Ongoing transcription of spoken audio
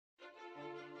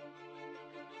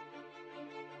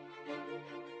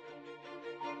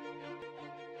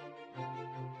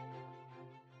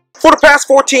For the past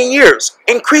 14 years,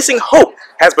 Increasing Hope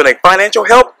has been a financial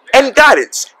help and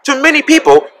guidance to many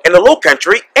people in the Low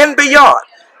Country and beyond.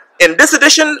 In this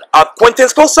edition of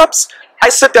Quintin's Close-Ups, I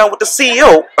sit down with the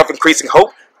CEO of Increasing Hope,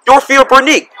 Dorothea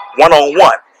Bernique,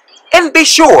 one-on-one. And be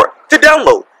sure to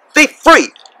download the free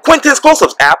Quintin's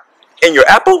Close-Ups app in your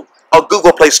Apple or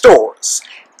Google Play stores.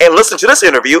 And listen to this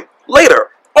interview later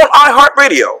on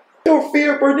iHeartRadio.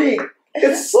 Dorothea Bernique,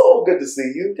 it's so good to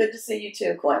see you. Good to see you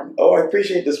too, Quintin. Oh, I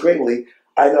appreciate this greatly.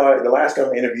 I know the last time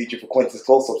I interviewed you for Quintin's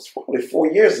Close-Ups was probably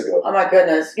 4 years ago. Oh my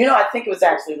goodness. You know, I think it was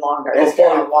actually longer. It's been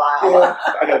a while. Yeah,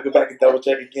 I gotta go back and double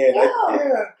check again.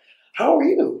 Yeah. How are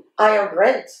you? I am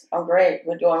great. I'm great.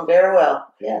 We're doing very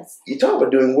well. Yes. You talk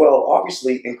about doing well.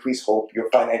 Obviously, Increase Hope, your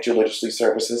financial literacy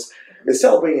services, is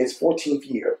celebrating its 14th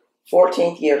year.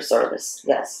 14th year of service.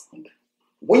 Yes.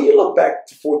 When you look back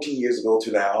to 14 years ago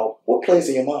to now, what plays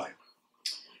in your mind?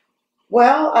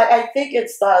 Well, I think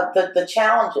it's the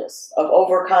challenges of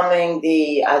overcoming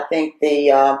the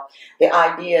idea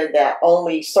that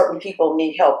only certain people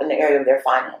need help in the area of their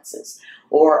finances,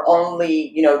 or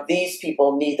only, these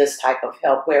people need this type of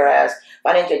help, whereas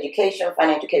financial education,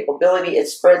 financial capability, it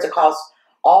spreads across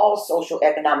all social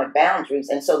economic boundaries.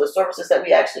 And so the services that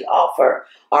we actually offer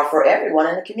are for everyone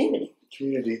in the community.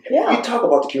 Community. Yeah. You talk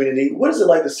about the community. What is it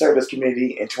like to serve this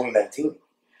community in 2019?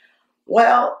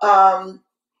 Well,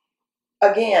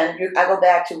 again, I go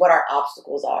back to what our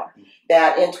obstacles are.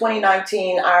 That in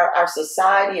 2019, our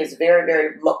society is very,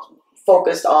 very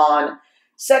focused on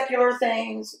secular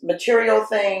things, material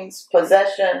things,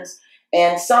 possessions,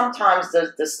 and sometimes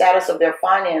the status of their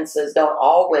finances don't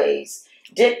always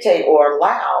dictate or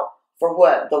allow for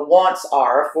what the wants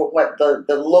are, for what the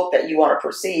look that you want to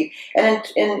perceive. And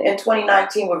in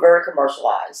 2019, we're very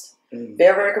commercialized.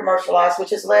 Very, very commercialized, which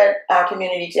has led our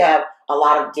community to have a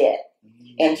lot of debt.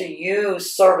 And to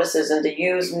use services and to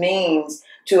use means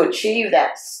to achieve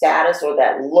that status or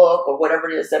that look or whatever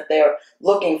it is that they're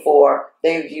looking for,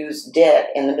 they've used debt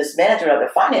and the mismanagement of their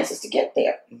finances to get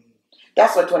there.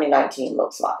 That's what 2019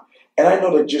 looks like. And I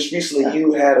know that just recently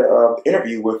you had an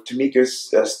interview with Tamika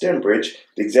Stenbridge,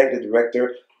 the executive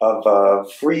director of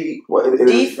D-Free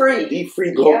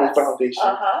Global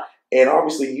Foundation. And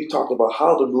obviously you talked about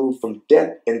how to move from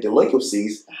debt and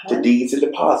delinquencies to deeds and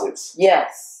deposits.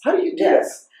 Yes. How do you do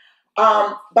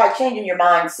that? By changing your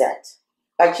mindset,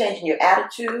 by changing your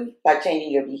attitude, by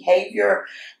changing your behavior,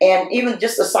 and even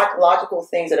just the psychological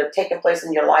things that have taken place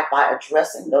in your life by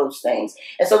addressing those things.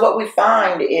 And so what we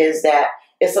find is that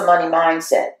it's a money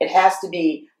mindset. It has to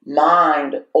be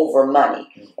mind over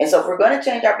money. And so if we're going to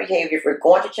change our behavior, if we're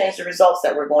going to change the results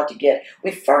that we're going to get,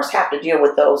 we first have to deal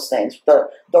with those things, the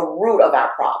root of our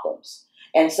problems.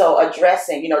 And so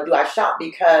addressing, do I shop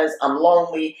because I'm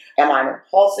lonely? Am I an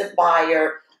impulsive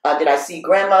buyer? Did I see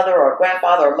grandmother or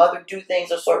grandfather or mother do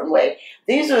things a certain way?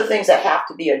 These are the things that have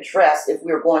to be addressed if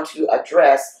we're going to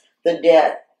address the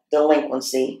debt,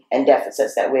 delinquency, and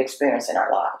deficits that we experience in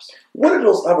our lives. What are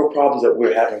those other problems that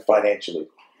we're having financially?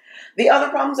 The other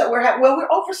problems that we're having, well, we're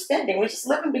overspending. We're just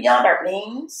living beyond our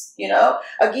means,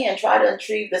 Again, try to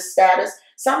achieve this status.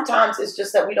 Sometimes it's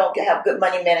just that we don't have good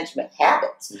money management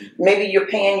habits. Maybe you're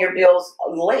paying your bills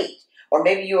late, or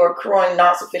maybe you're accruing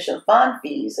non-sufficient fund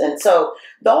fees. And so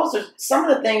those are some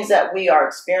of the things that we are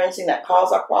experiencing that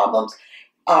cause our problems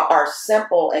are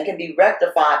simple and can be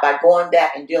rectified by going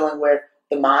back and dealing with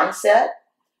the mindset,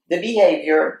 the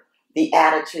behavior, the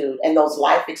attitude, and those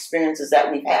life experiences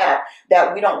that we've had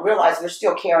that we don't realize we're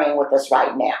still carrying with us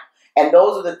right now. And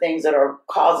those are the things that are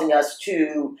causing us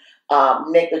to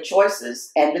make the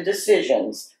choices and the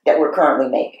decisions that we're currently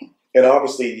making. And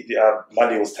obviously,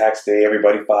 Monday was tax day.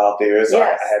 Everybody filed theirs.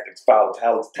 Yes. I had to file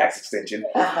a tax extension.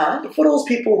 But for those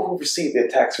people who receive their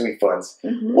tax refunds,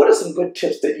 what are some good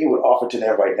tips that you would offer to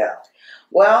them right now?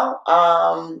 Well,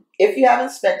 if you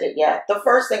haven't spent it yet, the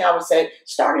first thing I would say,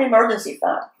 start an emergency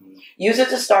fund. Use it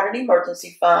to start an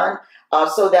emergency fund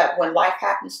so that when life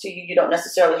happens to you, you don't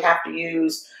necessarily have to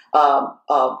use a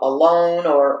loan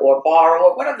or borrow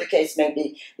or whatever the case may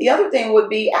be. The other thing would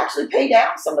be actually pay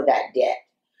down some of that debt.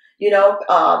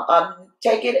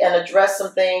 Take it and address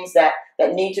some things that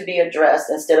need to be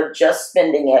addressed instead of just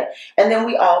spending it. And then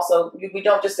we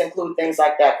don't just include things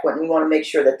like that, Quintin. We want to make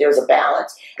sure that there's a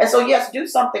balance. And so, yes, do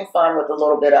something fun with a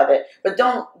little bit of it, but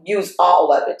don't use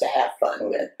all of it to have fun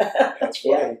with. That's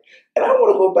right. And I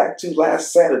want to go back to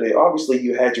last Saturday. Obviously,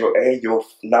 you had your annual,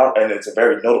 and it's a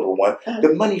very notable one,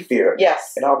 the Money Fair.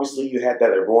 Yes. And obviously, you had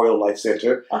that at Royal Life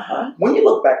Center. When you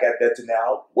look back at that to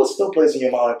now, what still plays in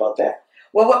your mind about that?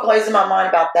 Well, what plays in my mind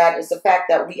about that is the fact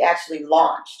that we officially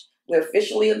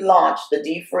launched the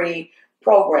D-Free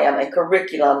program and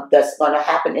curriculum that's going to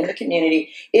happen in the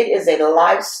community. It is a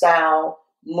lifestyle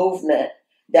movement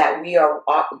that we are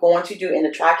going to do in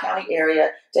the Tri-County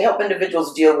area to help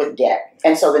individuals deal with debt.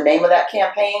 And so the name of that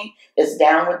campaign is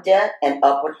Down with Debt and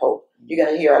Up with Hope. You're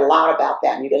going to hear a lot about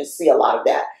that, and you're going to see a lot of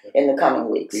that in the coming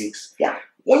weeks. Yeah.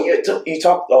 When you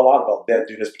talked a lot about debt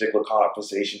during this particular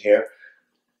conversation here,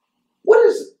 what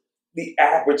is the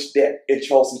average debt in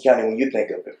Charleston County when you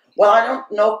think of it? Well, I don't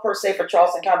know per se for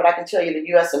Charleston County, but I can tell you the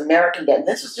U.S. American debt. And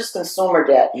this is just consumer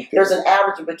debt. Okay. There's an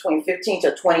average of between $15,000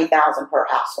 to $20,000 per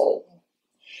household,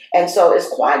 and so it's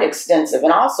quite extensive.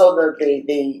 And also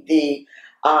the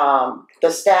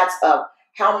stats of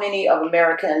how many of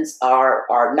Americans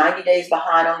are 90 days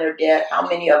behind on their debt. How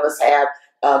many of us have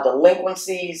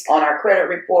delinquencies on our credit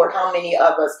report? How many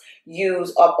of us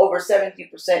use over 70%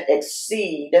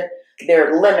 exceed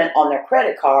their limit on their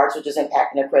credit cards, which is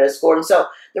impacting their credit score? And so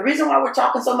the reason why we're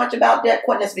talking so much about debt,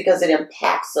 Quintin, is because it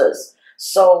impacts us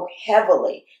so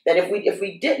heavily that if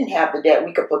we didn't have the debt,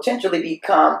 we could potentially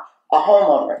become a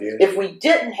homeowner. Yeah. If we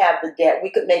didn't have the debt, we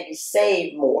could maybe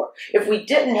save more. If we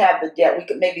didn't have the debt, we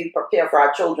could maybe prepare for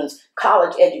our children's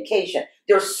college education.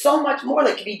 There's so much more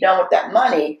that could be done with that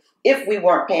money if we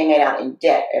weren't paying it out in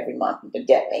debt every month with the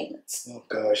debt payments. Oh,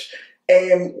 gosh.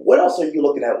 And what else are you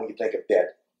looking at when you think of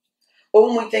debt? But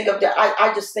when we think of debt,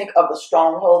 I just think of the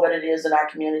stronghold that it is in our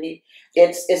community.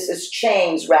 It's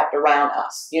chains wrapped around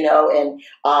us, you know, and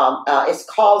it's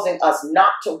causing us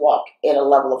not to walk in a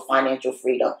level of financial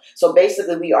freedom. So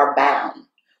basically, we are bound.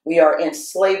 We are in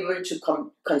slavery to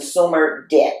consumer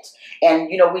debt.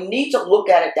 And, you know, we need to look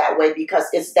at it that way because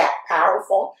it's that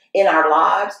powerful in our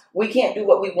lives. We can't do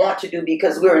what we want to do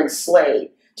because we're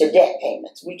enslaved to debt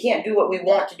payments. We can't do what we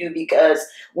want to do because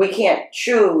we can't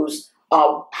choose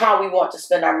how we want to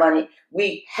spend our money.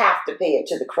 We have to pay it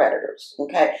to the creditors.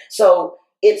 Okay, so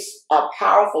it's a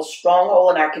powerful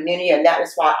stronghold in our community, and that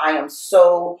is why I am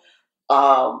so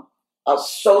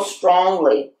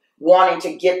strongly wanting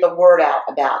to get the word out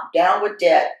about Down with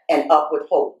Debt and Up with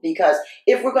Hope. Because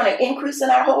if we're going to increase in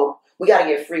our hope, we got to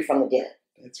get free from the debt.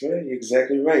 That's right, you're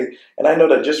exactly right. And I know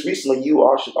that just recently you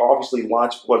obviously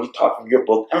launched, well, you taught from your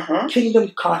book,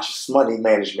 Kingdom Conscious Money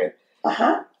Management.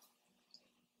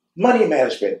 Money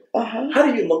management. How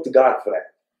do you look to God for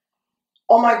that?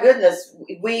 Oh my goodness.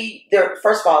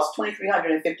 First of all, it's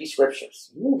 2,350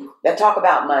 scriptures that talk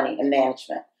about money and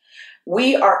management.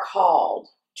 We are called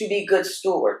to be good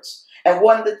stewards. And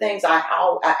one of the things I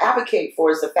advocate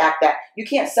for is the fact that you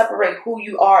can't separate who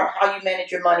you are and how you manage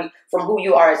your money from who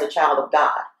you are as a child of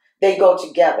God. They go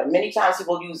together. Many times he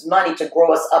will use money to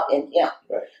grow us up in him.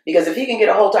 Right. Because if he can get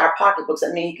a hold to our pocketbooks,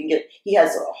 that means he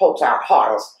has a hold to our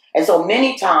hearts. And so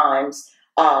many times,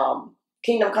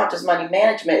 Kingdom Conscious Money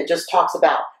Management, it just talks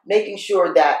about making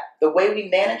sure that the way we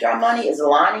manage our money is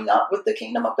lining up with the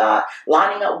kingdom of God,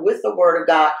 lining up with the word of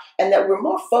God, and that we're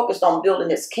more focused on building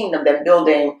his kingdom than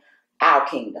building our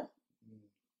kingdom.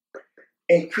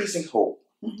 Increasing hope.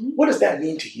 What does that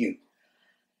mean to you?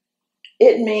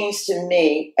 It means to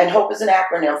me, and HOPE is an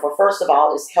acronym for, first of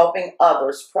all, is helping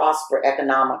others prosper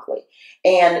economically.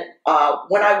 And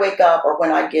when I wake up or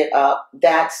when I get up,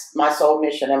 that's my sole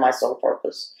mission and my sole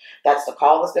purpose. That's the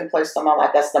call that's been placed on my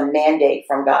life. That's the mandate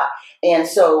from God. And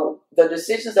so the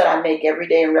decisions that I make every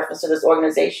day in reference to this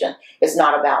organization is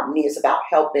not about me. It's about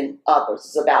helping others.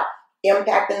 It's about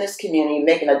impacting this community,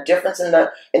 making a difference in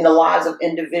the lives of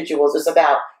individuals. It's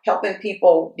about helping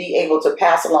people be able to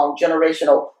pass along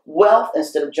generational wealth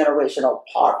instead of generational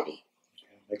poverty.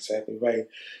 Exactly right.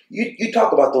 You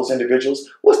talk about those individuals.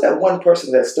 What's that one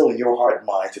person that's still in your heart and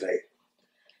mind today?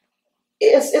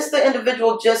 It's the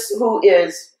individual just who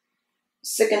is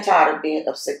sick and tired of being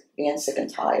sick and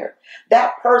tired.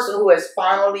 That person who has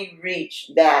finally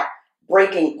reached that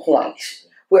breaking point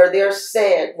where they're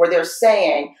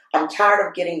saying, I'm tired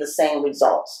of getting the same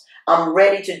results. I'm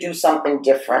ready to do something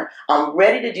different. I'm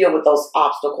ready to deal with those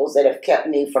obstacles that have kept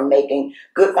me from making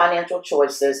good financial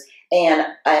choices. And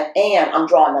I'm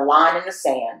drawing the line in the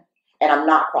sand, and I'm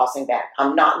not crossing back.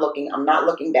 I'm not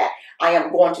looking back. I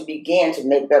am going to begin to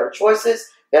make better choices,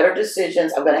 better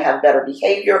decisions. I'm going to have better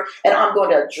behavior, and I'm going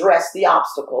to address the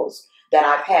obstacles that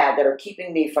I've had that are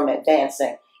keeping me from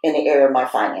advancing in the area of my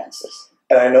finances.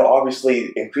 And I know,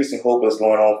 obviously, Increasing Hope is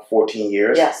going on for 14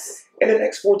 years. Yes. In the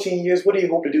next 14 years, what do you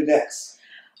hope to do next?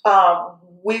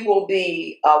 We will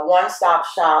be a one-stop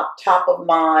shop,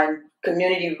 top-of-mind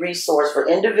community resource for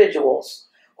individuals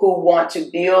who want to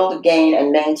build, gain,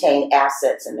 and maintain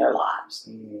assets in their lives.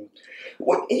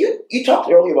 Well, you talked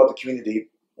earlier about the community.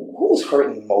 Who's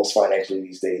hurting most financially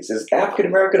these days? Is it African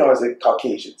American or is it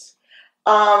Caucasians?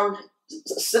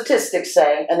 statistics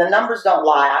say, and the numbers don't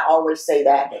lie, I always say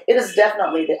that, it is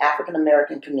definitely the African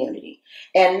American community.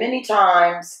 And many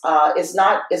times it's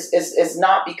not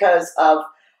because of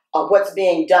what's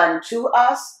being done to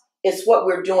us, it's what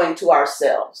we're doing to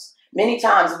ourselves. Many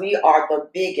times we are the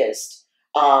biggest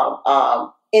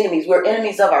enemies. We're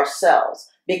enemies of ourselves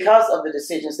because of the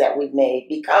decisions that we've made,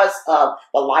 because of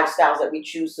the lifestyles that we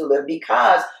choose to live,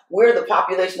 because we're the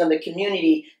population of the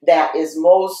community that is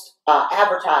most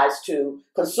advertised to,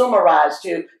 consumerized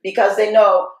to, because they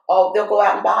know, oh, they'll go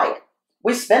out and buy it.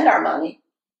 We spend our money,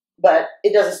 but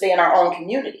it doesn't stay in our own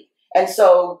community. And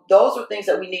so those are things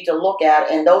that we need to look at,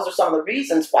 and those are some of the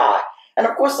reasons why. And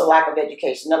of course, the lack of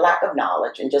education, the lack of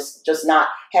knowledge, and just not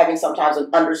having sometimes an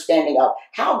understanding of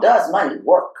how does money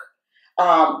work.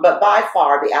 But by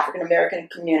far, the African American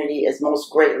community is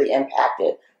most greatly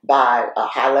impacted by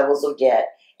high levels of debt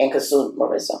and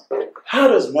consumerism. How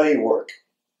does money work?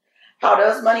 How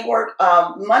does money work?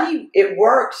 Money, it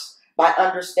works by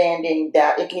understanding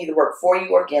that it can either work for you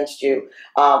or against you.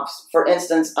 For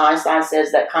instance, Einstein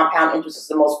says that compound interest is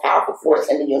the most powerful force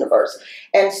in the universe.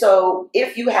 And so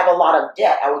if you have a lot of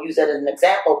debt, I will use that as an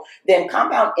example, then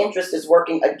compound interest is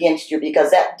working against you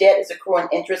because that debt is accruing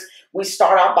interest. We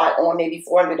start out by owing maybe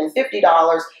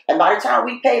 $450, and by the time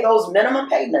we pay those minimum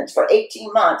payments for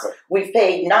 18 months, we've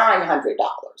paid $900,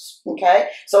 okay?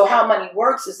 So how money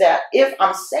works is that if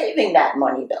I'm saving that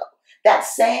money, though, that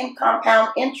same compound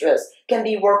interest can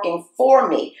be working for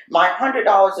me. My $100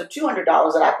 or $200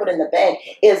 that I put in the bank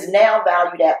is now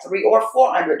valued at $300 or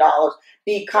 $400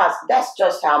 because that's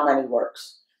just how money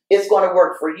works. It's going to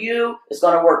work for you. It's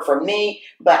going to work for me.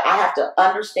 But I have to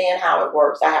understand how it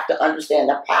works. I have to understand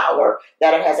the power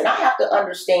that it has. And I have to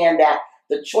understand that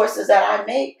the choices that I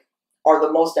make are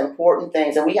the most important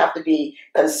things. And we have to be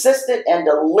consistent and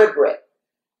deliberate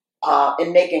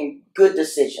in making good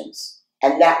decisions.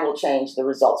 And that will change the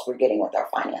results we're getting with our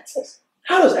finances.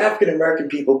 How does African American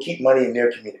people keep money in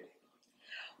their community?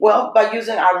 Well, by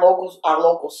using our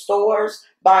local stores,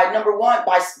 by number one,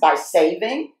 by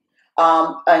saving,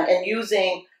 and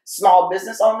using small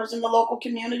business owners in the local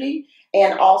community,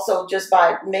 and also just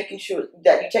by making sure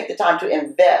that you take the time to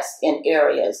invest in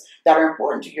areas that are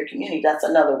important to your community. That's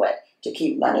another way to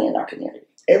keep money in our community.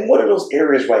 And what are those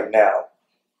areas right now?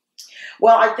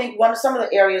 Well, I think some of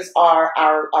the areas are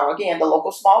again, the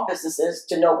local small businesses,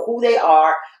 to know who they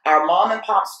are, our mom and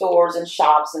pop stores and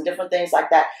shops and different things like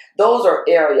that. Those are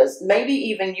areas, maybe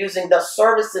even using the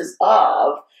services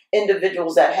of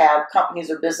individuals that have companies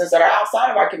or business that are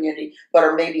outside of our community, but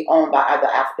are maybe owned by either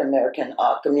African American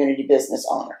community business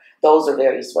owner. Those are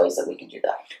various ways that we can do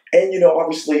that. And,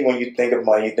 obviously when you think of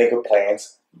money, you think of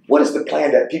plans. What is the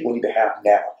plan that people need to have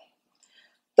now?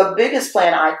 The biggest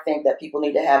plan I think that people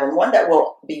need to have, and one that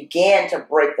will begin to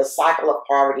break the cycle of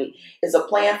poverty, is a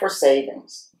plan for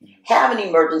savings. Have an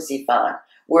emergency fund.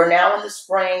 We're now in the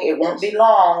spring. It won't be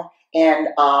long, and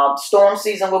storm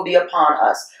season will be upon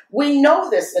us. We know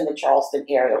this in the Charleston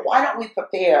area. Why don't we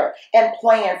prepare and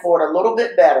plan for it a little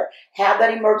bit better? Have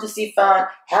that emergency fund,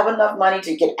 have enough money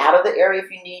to get out of the area if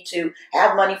you need to,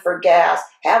 have money for gas,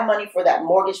 have money for that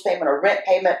mortgage payment or rent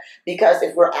payment, because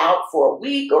if we're out for a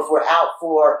week or if we're out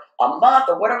for a month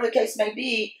or whatever the case may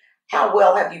be, how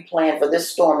well have you planned for this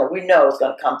storm that we know is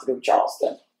going to come through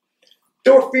Charleston?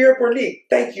 Dorothea, Bernique,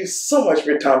 thank you so much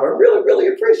for your time. I really, really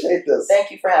appreciate this. Thank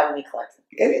you for having me, Quintin.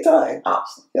 Anytime.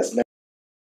 Awesome. Yes, ma'am.